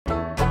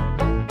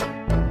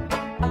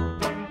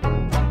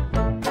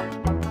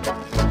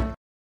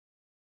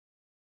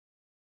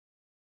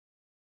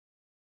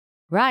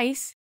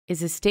Rice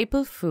is a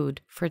staple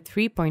food for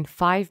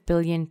 3.5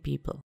 billion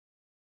people.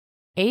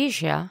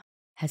 Asia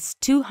has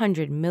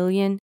 200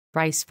 million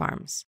rice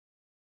farms.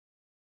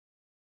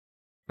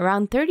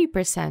 Around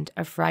 30%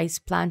 of rice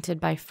planted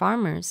by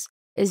farmers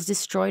is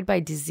destroyed by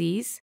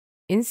disease,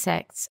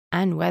 insects,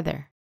 and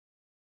weather.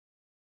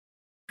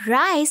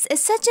 Rice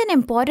is such an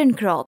important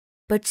crop,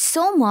 but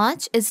so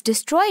much is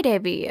destroyed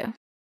every year.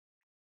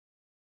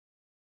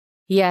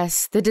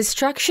 Yes, the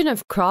destruction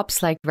of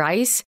crops like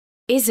rice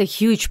is a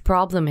huge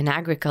problem in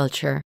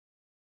agriculture.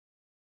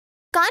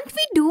 Can't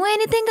we do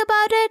anything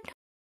about it?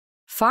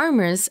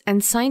 Farmers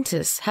and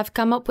scientists have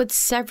come up with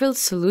several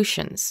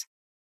solutions.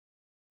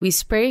 We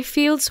spray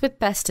fields with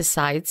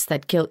pesticides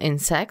that kill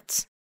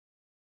insects.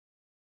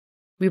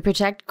 We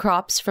protect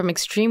crops from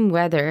extreme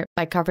weather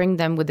by covering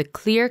them with a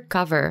clear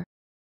cover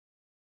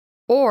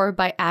or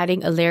by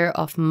adding a layer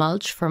of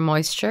mulch for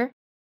moisture.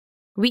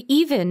 We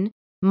even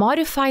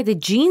modify the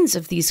genes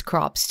of these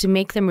crops to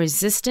make them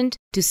resistant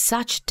to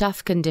such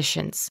tough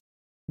conditions.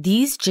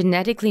 These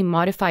genetically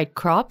modified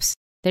crops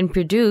then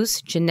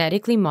produce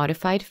genetically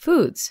modified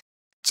foods.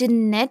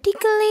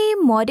 Genetically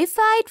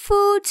modified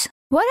foods?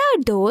 What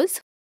are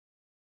those?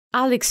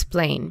 I'll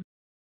explain.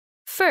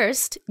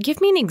 First,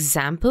 give me an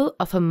example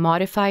of a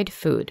modified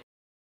food.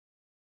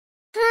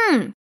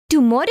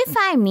 To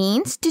modify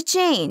means to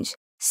change.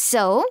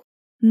 So,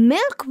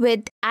 milk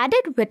with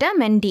added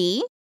vitamin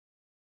D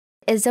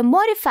is a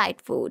modified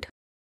food.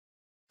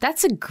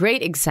 That's a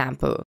great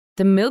example.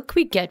 The milk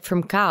we get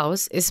from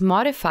cows is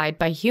modified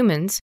by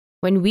humans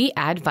when we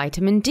add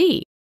vitamin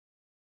D.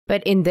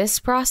 But in this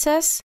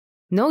process,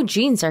 no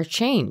genes are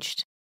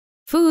changed.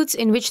 Foods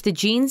in which the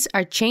genes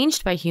are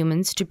changed by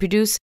humans to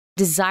produce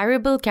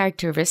desirable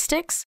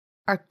characteristics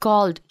are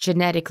called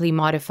genetically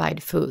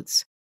modified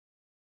foods.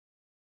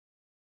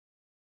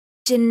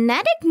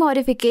 Genetic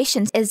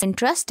modification is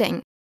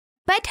interesting,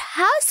 but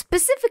how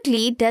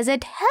specifically does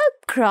it help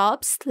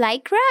crops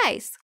like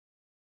rice?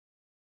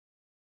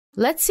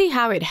 Let's see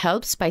how it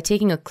helps by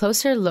taking a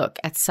closer look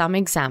at some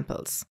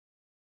examples.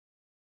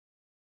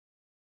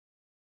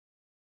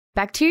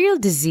 Bacterial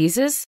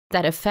diseases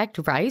that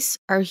affect rice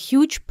are a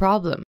huge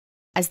problem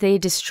as they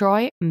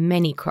destroy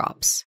many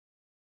crops.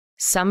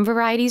 Some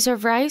varieties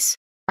of rice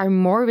are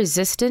more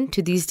resistant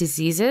to these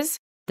diseases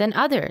than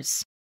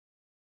others.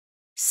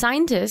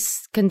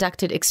 Scientists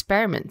conducted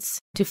experiments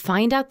to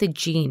find out the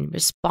gene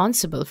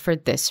responsible for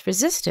this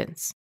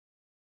resistance.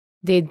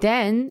 They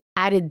then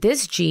added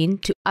this gene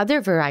to other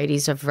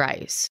varieties of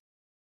rice.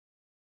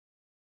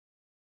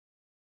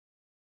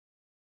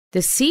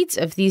 The seeds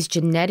of these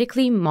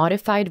genetically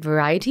modified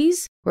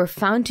varieties were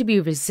found to be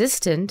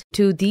resistant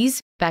to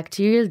these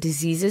bacterial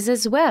diseases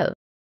as well.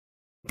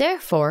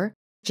 Therefore,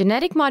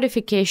 genetic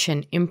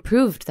modification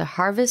improved the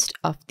harvest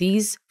of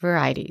these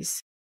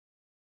varieties.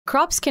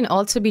 Crops can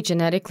also be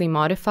genetically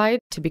modified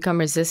to become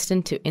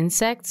resistant to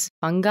insects,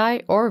 fungi,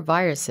 or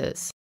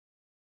viruses.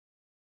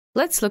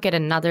 Let's look at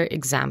another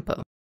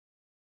example.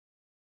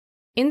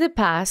 In the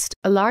past,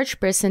 a large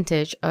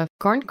percentage of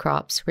corn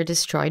crops were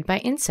destroyed by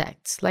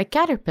insects, like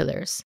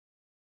caterpillars.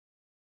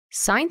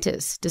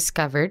 Scientists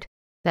discovered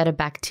that a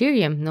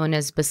bacterium known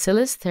as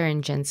Bacillus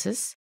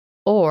thuringiensis,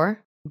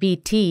 or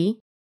Bt,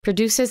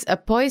 produces a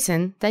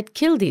poison that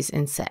kills these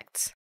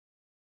insects.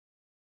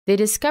 They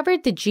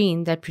discovered the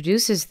gene that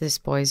produces this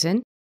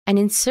poison and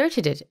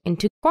inserted it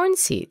into corn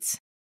seeds.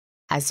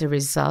 As a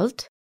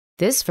result,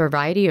 this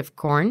variety of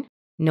corn,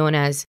 known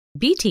as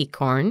Bt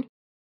corn,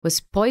 was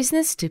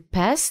poisonous to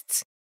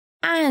pests,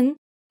 and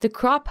the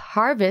crop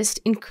harvest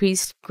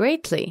increased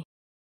greatly.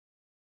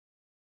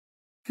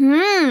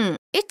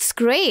 It's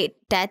great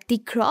that the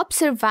crop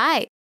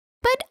survived,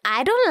 but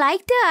I don't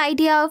like the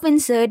idea of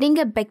inserting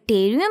a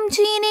bacterium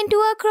gene into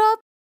a crop.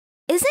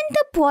 Isn't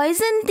the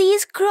poison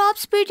these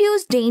crops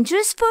produce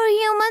dangerous for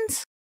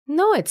humans?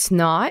 No, it's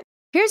not.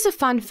 Here's a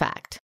fun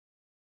fact.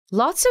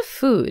 Lots of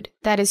food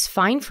that is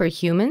fine for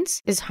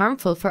humans is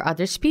harmful for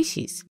other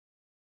species.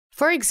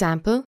 For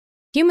example,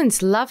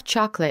 humans love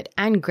chocolate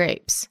and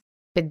grapes,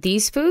 but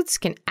these foods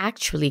can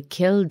actually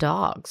kill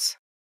dogs.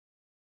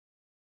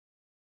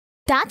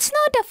 That's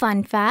not a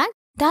fun fact.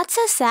 That's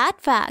a sad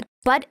fact.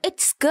 But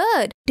it's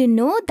good to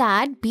know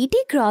that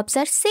Bt crops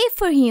are safe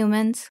for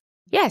humans.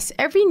 Yes,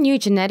 every new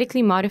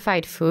genetically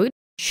modified food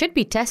should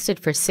be tested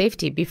for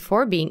safety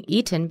before being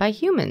eaten by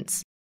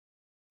humans.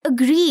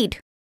 Agreed.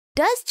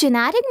 Does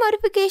genetic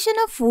modification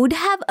of food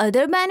have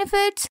other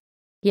benefits?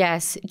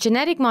 Yes,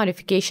 genetic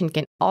modification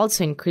can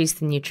also increase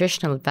the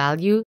nutritional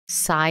value,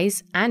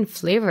 size, and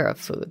flavor of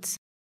foods.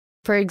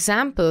 For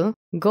example,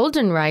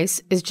 golden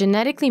rice is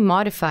genetically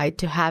modified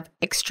to have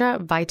extra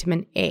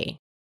vitamin A.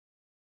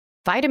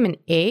 Vitamin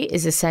A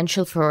is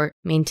essential for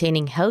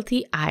maintaining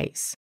healthy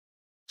eyes.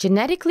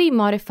 Genetically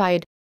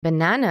modified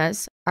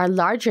bananas are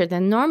larger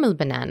than normal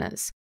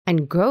bananas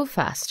and grow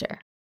faster.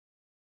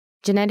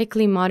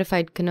 Genetically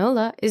modified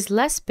canola is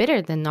less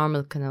bitter than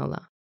normal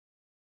canola.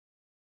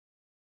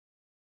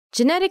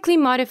 Genetically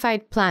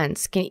modified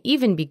plants can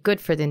even be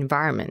good for the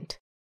environment.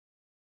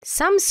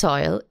 Some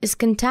soil is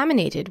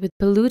contaminated with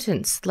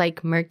pollutants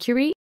like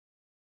mercury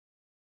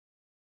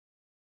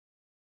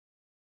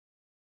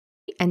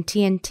and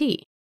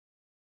TNT.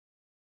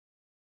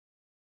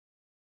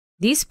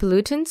 These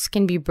pollutants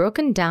can be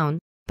broken down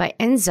by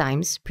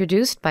enzymes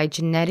produced by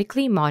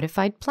genetically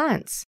modified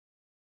plants.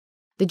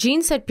 The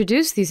genes that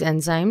produce these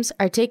enzymes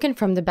are taken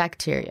from the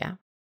bacteria.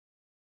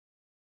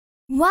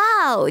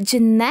 Wow,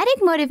 genetic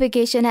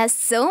modification has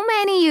so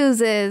many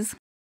uses.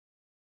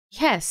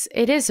 Yes,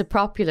 it is a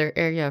popular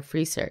area of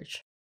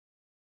research.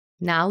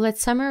 Now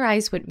let's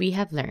summarize what we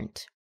have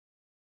learned.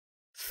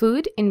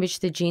 Food in which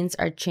the genes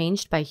are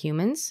changed by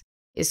humans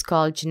is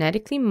called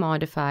genetically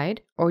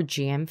modified or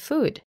GM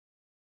food.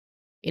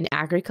 In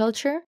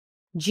agriculture,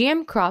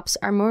 GM crops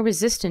are more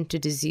resistant to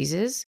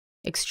diseases,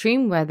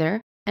 extreme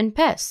weather, and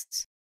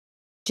pests.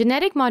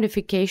 Genetic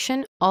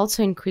modification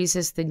also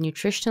increases the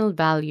nutritional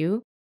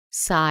value,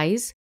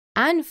 size,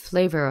 and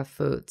flavor of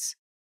foods.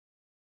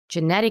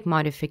 Genetic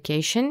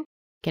modification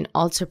can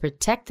also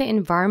protect the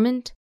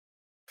environment.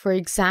 For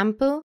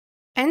example,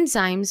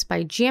 enzymes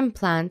by GM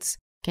plants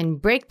can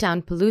break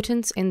down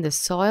pollutants in the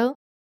soil